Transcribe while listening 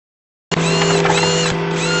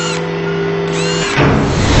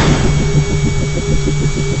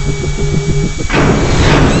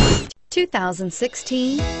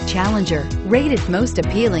2016 Challenger. Rated most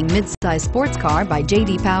appealing midsize sports car by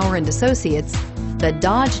J.D. Power and Associates, the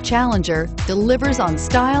Dodge Challenger delivers on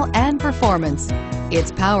style and performance.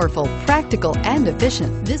 It's powerful, practical, and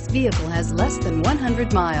efficient. This vehicle has less than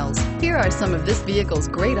 100 miles. Here are some of this vehicle's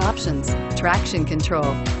great options: traction control,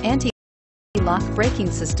 anti-lock braking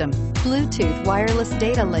system, Bluetooth wireless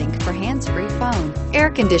data link for hands-free phone, air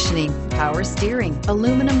conditioning, power steering,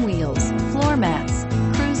 aluminum wheels, floor mats,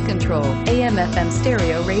 cruise control, AM/FM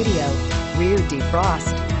stereo radio, rear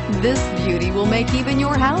defrost. This beauty will make even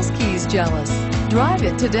your house keys jealous. Drive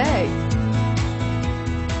it today.